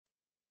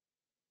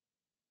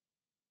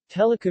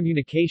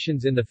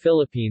Telecommunications in the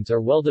Philippines are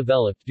well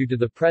developed due to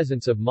the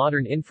presence of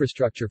modern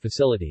infrastructure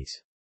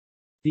facilities.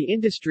 The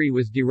industry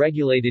was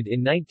deregulated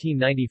in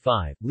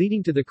 1995,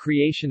 leading to the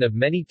creation of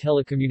many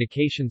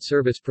telecommunication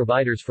service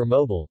providers for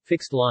mobile,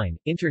 fixed line,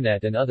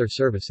 internet and other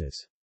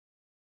services.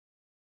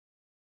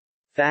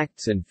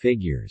 Facts and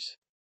figures.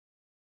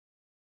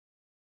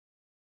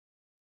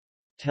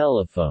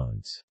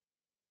 Telephones.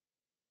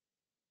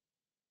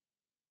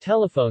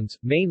 Telephones,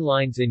 main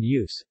lines in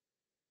use.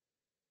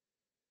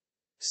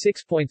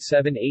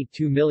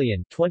 6.782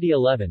 million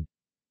 2011.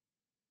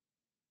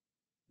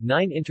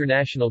 9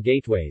 international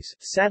gateways,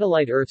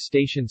 satellite Earth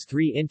stations,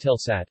 3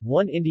 Intelsat,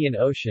 1 Indian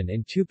Ocean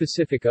and 2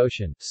 Pacific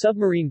Ocean,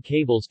 submarine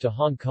cables to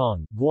Hong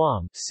Kong,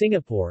 Guam,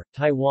 Singapore,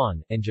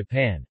 Taiwan, and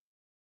Japan.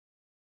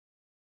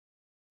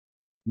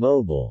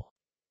 Mobile.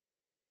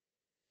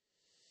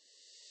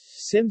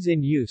 SIMs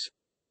in use.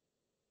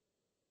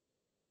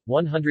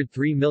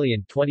 103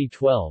 million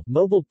 2012.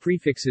 Mobile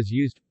prefixes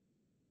used.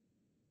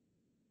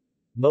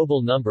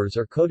 Mobile numbers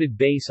are coded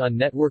based on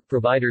network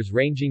providers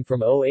ranging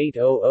from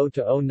 0800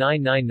 to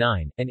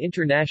 0999. An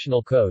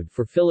international code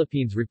for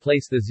Philippines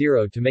replace the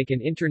 0 to make an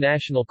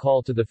international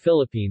call to the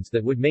Philippines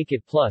that would make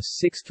it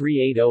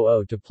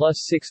 +63800 to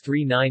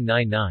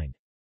 +63999.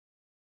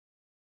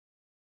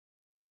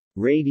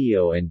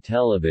 Radio and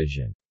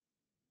television.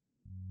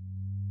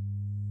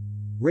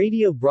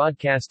 Radio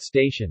broadcast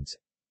stations.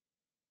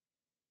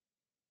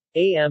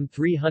 AM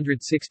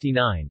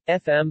 369,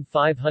 FM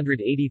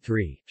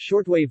 583,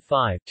 shortwave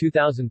 5,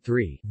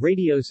 2003,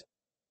 radios.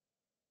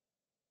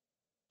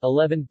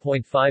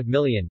 11.5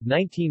 million,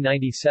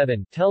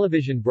 1997,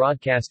 television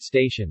broadcast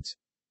stations.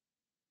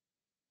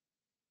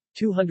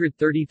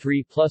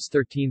 233 plus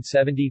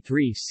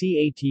 1373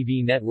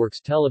 CATV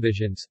networks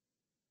televisions.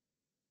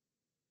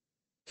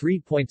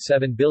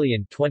 3.7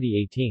 billion,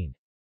 2018.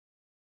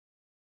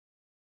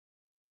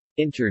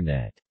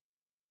 Internet.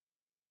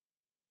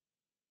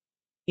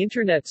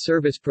 Internet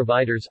Service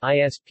Providers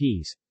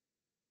ISPs.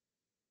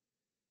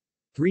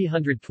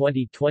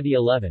 320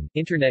 2011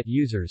 Internet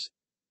users.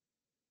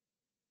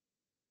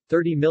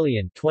 30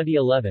 million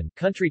 2011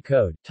 Country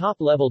code top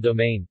level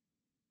domain.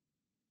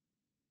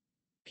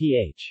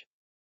 PH.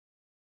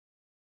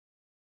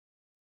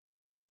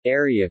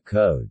 Area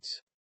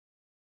codes.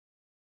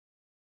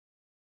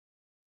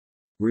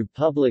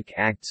 Republic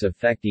Acts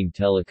affecting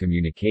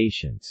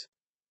telecommunications.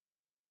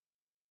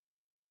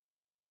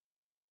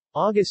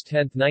 August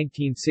 10,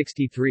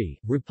 1963,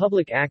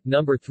 Republic Act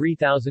No.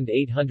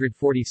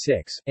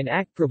 3846, an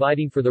act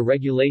providing for the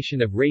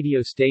regulation of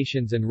radio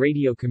stations and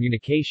radio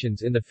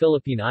communications in the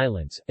Philippine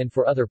Islands, and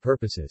for other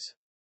purposes.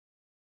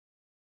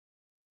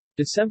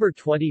 December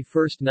 21,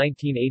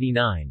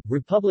 1989,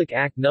 Republic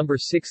Act No.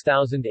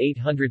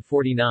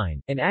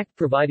 6849, an act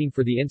providing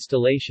for the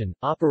installation,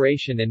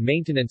 operation and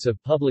maintenance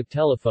of public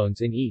telephones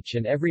in each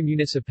and every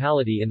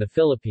municipality in the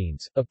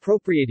Philippines,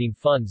 appropriating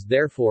funds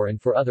therefor and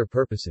for other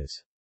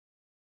purposes.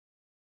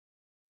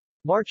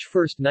 March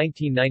 1,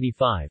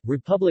 1995,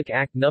 Republic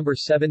Act No.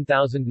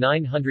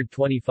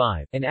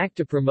 7925, an act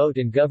to promote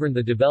and govern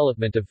the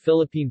development of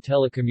Philippine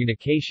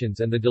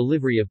telecommunications and the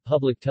delivery of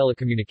public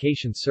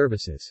telecommunications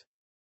services.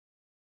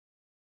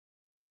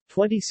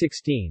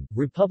 2016,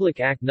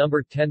 Republic Act No.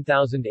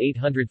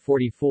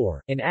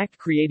 10844, an act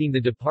creating the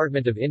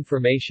Department of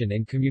Information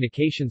and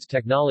Communications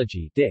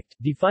Technology (DICT),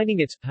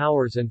 defining its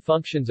powers and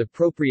functions,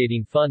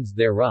 appropriating funds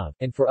thereof,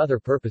 and for other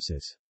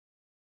purposes.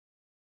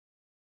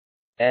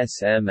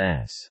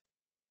 SMS.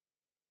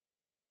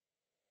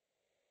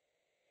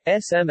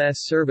 SMS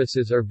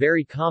services are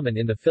very common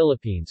in the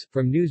Philippines,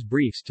 from news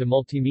briefs to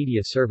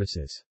multimedia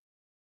services.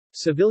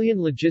 Civilian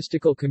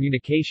logistical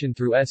communication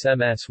through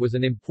SMS was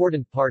an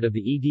important part of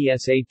the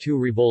EDSA-II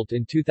revolt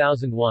in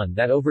 2001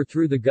 that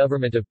overthrew the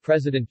government of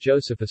President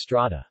Joseph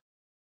Estrada.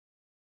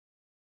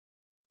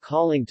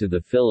 Calling to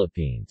the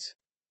Philippines.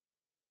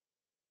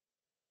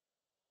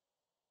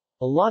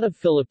 A lot of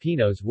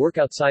Filipinos work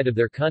outside of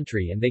their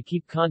country and they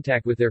keep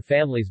contact with their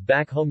families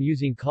back home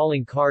using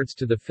calling cards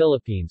to the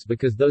Philippines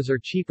because those are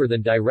cheaper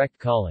than direct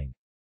calling.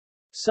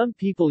 Some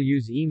people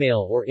use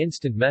email or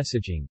instant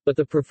messaging, but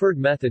the preferred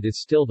method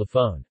is still the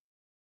phone.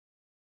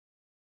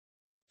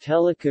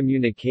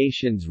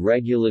 Telecommunications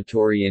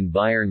regulatory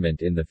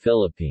environment in the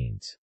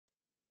Philippines.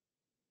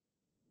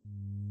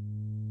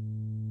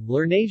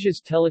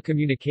 LERNASIA's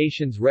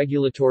Telecommunications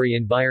Regulatory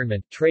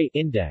Environment (TRE)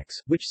 Index,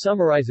 which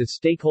summarizes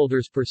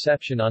stakeholders'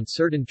 perception on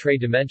certain TRE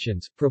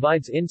dimensions,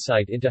 provides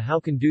insight into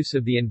how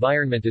conducive the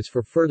environment is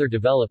for further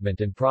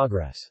development and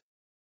progress.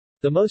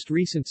 The most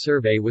recent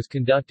survey was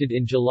conducted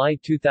in July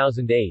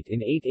 2008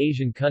 in 8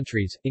 Asian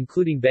countries,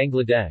 including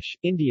Bangladesh,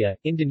 India,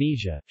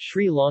 Indonesia,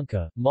 Sri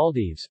Lanka,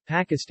 Maldives,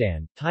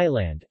 Pakistan,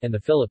 Thailand, and the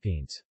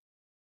Philippines.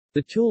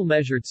 The tool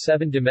measured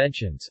 7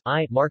 dimensions: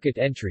 I, market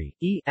entry;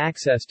 E,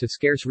 access to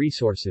scarce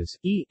resources;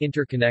 E,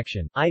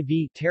 interconnection;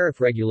 IV,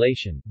 tariff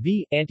regulation;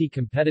 V,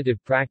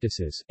 anti-competitive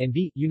practices; and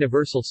V,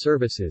 universal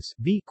services;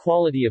 V,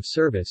 quality of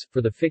service,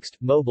 for the fixed,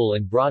 mobile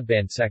and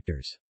broadband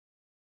sectors.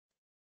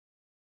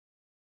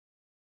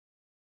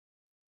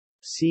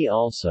 See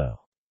also: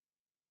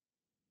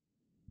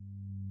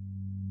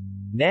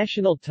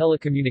 National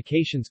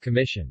Telecommunications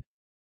Commission.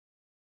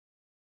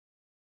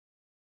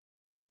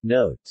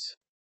 Notes.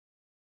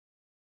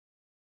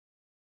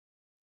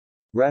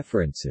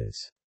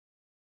 References.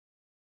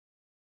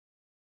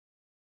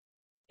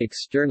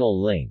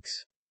 External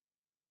links.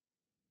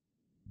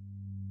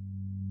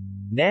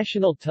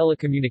 National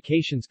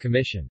Telecommunications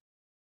Commission